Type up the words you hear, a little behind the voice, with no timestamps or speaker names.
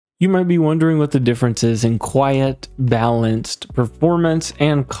You might be wondering what the difference is in quiet, balanced, performance,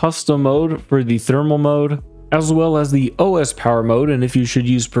 and custom mode for the thermal mode, as well as the OS power mode, and if you should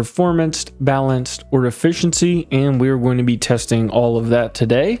use performance, balanced, or efficiency, and we're going to be testing all of that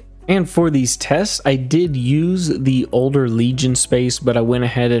today. And for these tests, I did use the older Legion space, but I went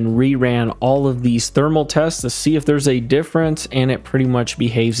ahead and reran all of these thermal tests to see if there's a difference, and it pretty much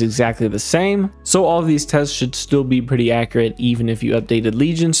behaves exactly the same. So all of these tests should still be pretty accurate even if you updated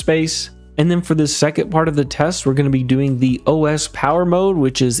Legion space. And then for the second part of the test, we're going to be doing the OS power mode,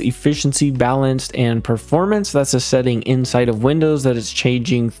 which is efficiency, balanced, and performance. That's a setting inside of Windows that is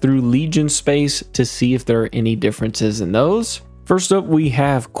changing through Legion space to see if there are any differences in those. First up, we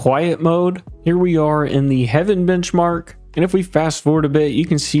have quiet mode. Here we are in the Heaven benchmark. And if we fast forward a bit, you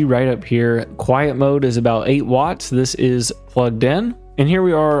can see right up here, quiet mode is about 8 watts. This is plugged in. And here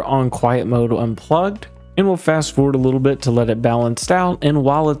we are on quiet mode unplugged. And we'll fast forward a little bit to let it balance out. And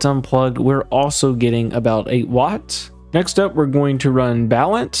while it's unplugged, we're also getting about 8 watts. Next up, we're going to run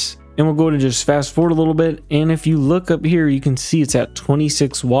balance. And we'll go to just fast forward a little bit. And if you look up here, you can see it's at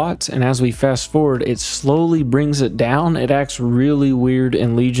 26 watts. And as we fast forward, it slowly brings it down. It acts really weird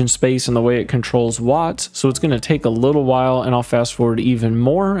in Legion space and the way it controls watts. So it's going to take a little while, and I'll fast forward even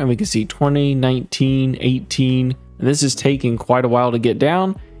more. And we can see 20, 19, 18. And this is taking quite a while to get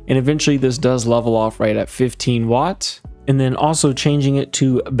down. And eventually this does level off right at 15 watts. And then also changing it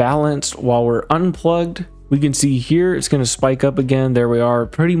to balanced while we're unplugged. We can see here it's going to spike up again. There we are,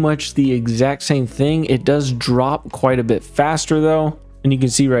 pretty much the exact same thing. It does drop quite a bit faster though. And you can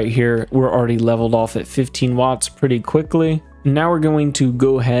see right here, we're already leveled off at 15 watts pretty quickly. Now we're going to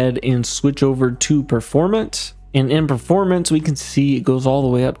go ahead and switch over to performance. And in performance, we can see it goes all the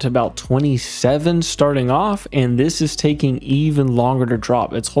way up to about 27 starting off. And this is taking even longer to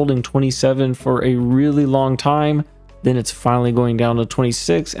drop. It's holding 27 for a really long time. Then it's finally going down to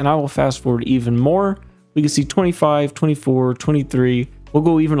 26. And I will fast forward even more. We can see 25, 24, 23. We'll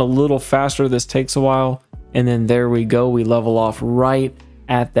go even a little faster. This takes a while. And then there we go. We level off right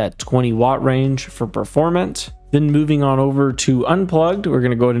at that 20 watt range for performance. Then moving on over to unplugged, we're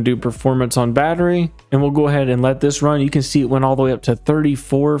going to go ahead and do performance on battery. And we'll go ahead and let this run. You can see it went all the way up to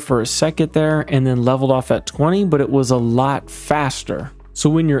 34 for a second there and then leveled off at 20, but it was a lot faster. So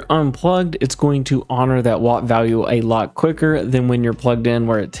when you're unplugged, it's going to honor that watt value a lot quicker than when you're plugged in,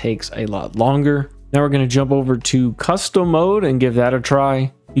 where it takes a lot longer. Now we're going to jump over to custom mode and give that a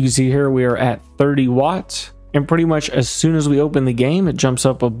try. You can see here we are at 30 watts. And pretty much as soon as we open the game, it jumps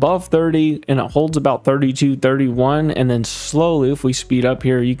up above 30 and it holds about 32, 31. And then slowly, if we speed up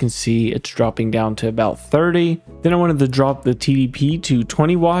here, you can see it's dropping down to about 30. Then I wanted to drop the TDP to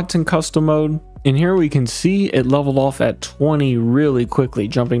 20 watts in custom mode. And here we can see it leveled off at 20 really quickly,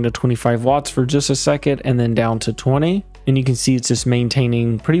 jumping to 25 watts for just a second and then down to 20. And you can see it's just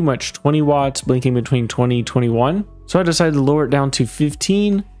maintaining pretty much 20 watts, blinking between 20 and 21. So I decided to lower it down to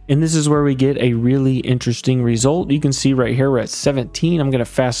 15. And this is where we get a really interesting result. You can see right here, we're at 17. I'm going to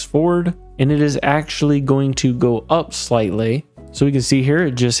fast forward and it is actually going to go up slightly. So we can see here,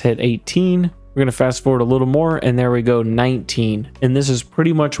 it just hit 18. We're going to fast forward a little more and there we go, 19. And this is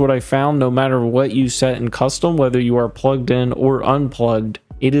pretty much what I found. No matter what you set in custom, whether you are plugged in or unplugged,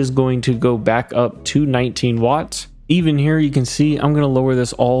 it is going to go back up to 19 watts. Even here, you can see I'm going to lower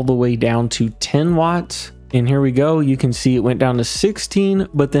this all the way down to 10 watts. And here we go. You can see it went down to 16.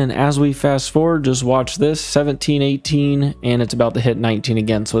 But then as we fast forward, just watch this, 17, 18, and it's about to hit 19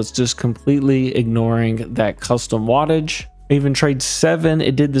 again. So it's just completely ignoring that custom wattage. I even tried 7.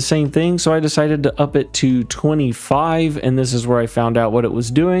 It did the same thing. So I decided to up it to 25. And this is where I found out what it was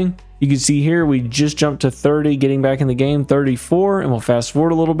doing. You can see here, we just jumped to 30, getting back in the game, 34, and we'll fast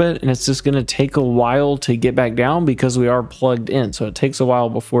forward a little bit, and it's just going to take a while to get back down because we are plugged in. So it takes a while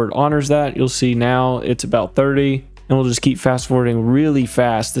before it honors that. You'll see now it's about 30, and we'll just keep fast forwarding really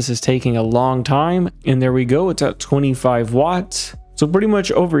fast. This is taking a long time, and there we go. It's at 25 watts. So pretty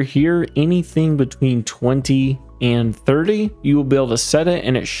much over here, anything between 20 and 30, you will be able to set it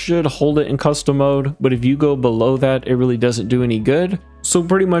and it should hold it in custom mode. But if you go below that, it really doesn't do any good. So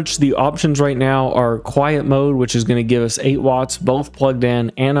pretty much the options right now are quiet mode, which is going to give us 8 watts, both plugged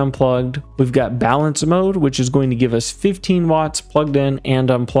in and unplugged. We've got balance mode, which is going to give us 15 watts plugged in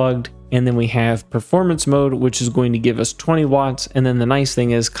and unplugged. And then we have performance mode, which is going to give us 20 watts. And then the nice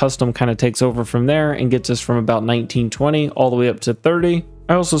thing is custom kind of takes over from there and gets us from about 19, 20 all the way up to 30.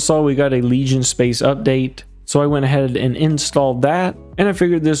 I also saw we got a Legion space update. So I went ahead and installed that, and I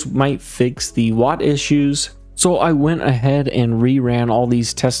figured this might fix the watt issues. So I went ahead and reran all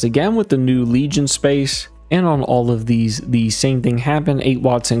these tests again with the new Legion space. And on all of these, the same thing happened, 8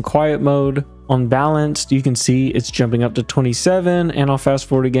 watts in quiet mode. On balanced, you can see it's jumping up to 27, and I'll fast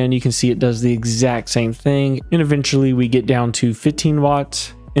forward again. You can see it does the exact same thing, and eventually we get down to 15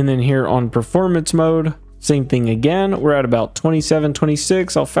 watts. And then here on performance mode, same thing again. We're at about 27,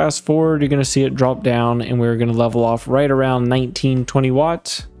 26. I'll fast forward. You're going to see it drop down, and we're going to level off right around 19, 20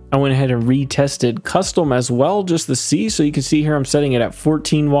 watts. I went ahead and retested custom as well, just to see. So you can see here I'm setting it at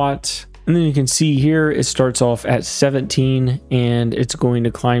 14 watts. And then you can see here it starts off at 17 and it's going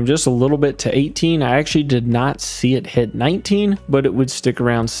to climb just a little bit to 18. I actually did not see it hit 19, but it would stick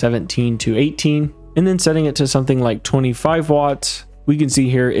around 17 to 18. And then setting it to something like 25 watts, we can see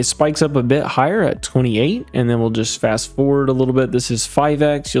here it spikes up a bit higher at 28, and then we'll just fast forward a little bit. This is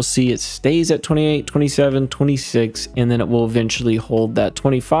 5x. You'll see it stays at 28, 27, 26, and then it will eventually hold that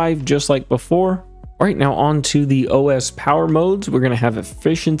 25 just like before. All right, now on to the OS power modes. We're going to have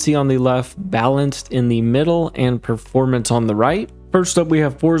efficiency on the left, balanced in the middle, and performance on the right. First up, we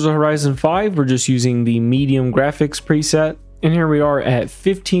have Forza Horizon 5. We're just using the medium graphics preset. And here we are at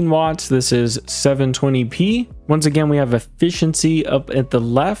 15 watts. This is 720p. Once again, we have efficiency up at the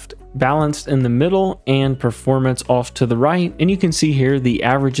left, balanced in the middle, and performance off to the right. And you can see here the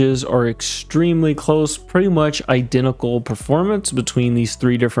averages are extremely close, pretty much identical performance between these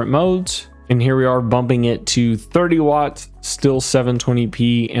three different modes. And here we are bumping it to 30 watts, still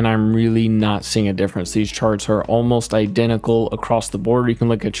 720p, and I'm really not seeing a difference. These charts are almost identical across the board. You can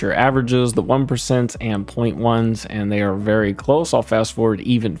look at your averages, the 1% and 0.1s, and they are very close. I'll fast forward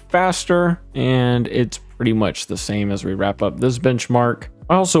even faster, and it's pretty much the same as we wrap up this benchmark.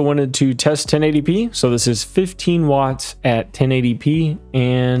 I also wanted to test 1080p. So this is 15 watts at 1080p.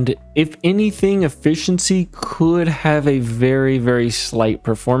 And if anything, efficiency could have a very, very slight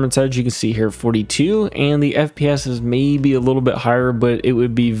performance edge. You can see here 42, and the FPS is maybe a little bit higher, but it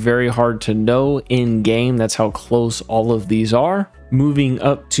would be very hard to know in game. That's how close all of these are. Moving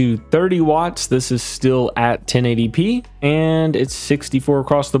up to 30 watts, this is still at 1080p, and it's 64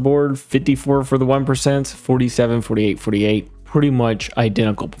 across the board, 54 for the 1%, 47, 48, 48. Pretty much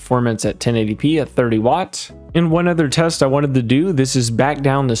identical performance at 1080p at 30 watts. And one other test I wanted to do, this is back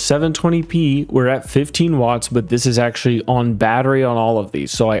down to 720p. We're at 15 watts, but this is actually on battery on all of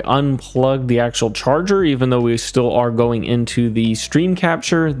these. So I unplugged the actual charger, even though we still are going into the stream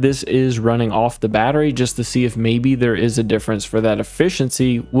capture. This is running off the battery just to see if maybe there is a difference for that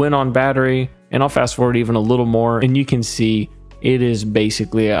efficiency when on battery. And I'll fast forward even a little more, and you can see it is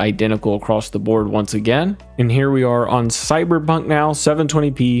basically identical across the board once again. And here we are on Cyberpunk now,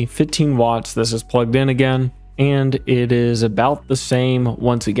 720p, 15 watts. This is plugged in again, and it is about the same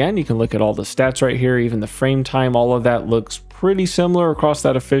once again. You can look at all the stats right here, even the frame time, all of that looks pretty similar across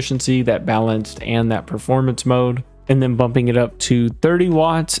that efficiency, that balanced, and that performance mode. And then bumping it up to 30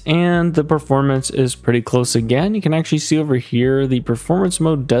 watts, and the performance is pretty close again. You can actually see over here the performance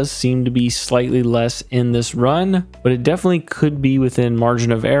mode does seem to be slightly less in this run, but it definitely could be within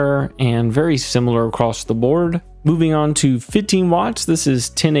margin of error and very similar across the board. Moving on to 15 watts, this is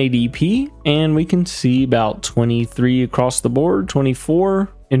 1080p, and we can see about 23 across the board, 24,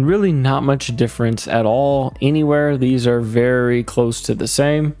 and really not much difference at all anywhere. These are very close to the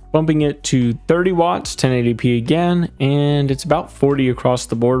same. Bumping it to 30 watts, 1080p again, and it's about 40 across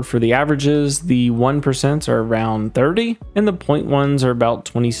the board for the averages. The 1% are around 30, and the 0.1s are about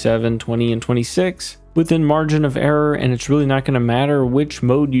 27, 20, and 26. Within margin of error, and it's really not going to matter which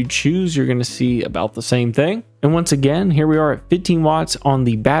mode you choose, you're going to see about the same thing. And once again, here we are at 15 watts on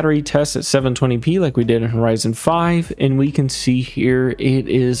the battery test at 720p like we did in Horizon 5, and we can see here it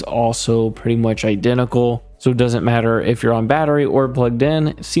is also pretty much identical. So it doesn't matter if you're on battery or plugged in,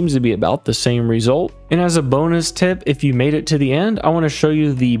 it seems to be about the same result. And as a bonus tip, if you made it to the end, I want to show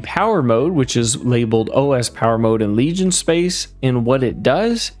you the power mode, which is labeled OS power mode in Legion space, and what it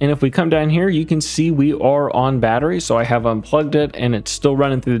does. And if we come down here, you can see we are on battery. So I have unplugged it and it's still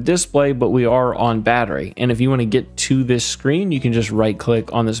running through the display, but we are on battery. And if you want to get to this screen, you can just right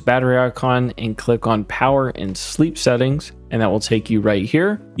click on this battery icon and click on power and sleep settings, and that will take you right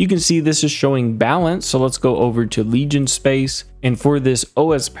here. You can see this is showing balance. So let's go over to Legion space. And for this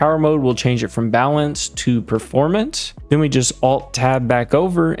OS power mode, we'll change it from balance to performance. Then we just alt tab back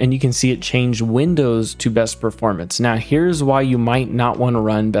over and you can see it changed Windows to best performance. Now here's why you might not want to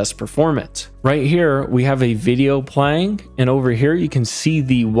run best performance. Right here, we have a video playing, and over here you can see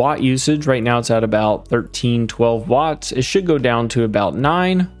the watt usage. Right now it's at about 13, 12 watts. It should go down to about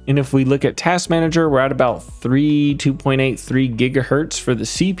 9. And if we look at Task Manager, we're at about 2.83 gigahertz for the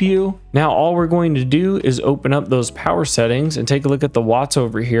CPU. Now all we're going to do is open up those power settings and take a look at the watts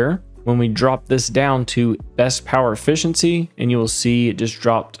over here. When we drop this down to best power efficiency, and you will see it just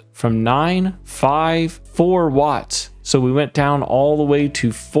dropped from 9, 5, 4 watts. So we went down all the way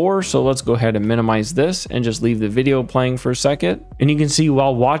to 4. So let's go ahead and minimize this and just leave the video playing for a second. And you can see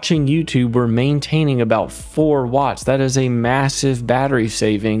while watching YouTube, we're maintaining about 4 watts. That is a massive battery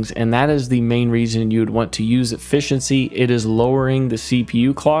savings. And that is the main reason you would want to use efficiency. It is lowering the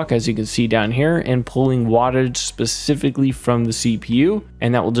CPU clock, as you can see down here, and pulling wattage specifically from the CPU.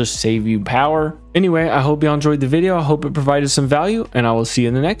 And that will just save you power. Anyway, I hope you enjoyed the video. I hope it provided some value, and I will see you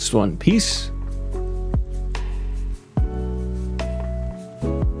in the next one. Peace.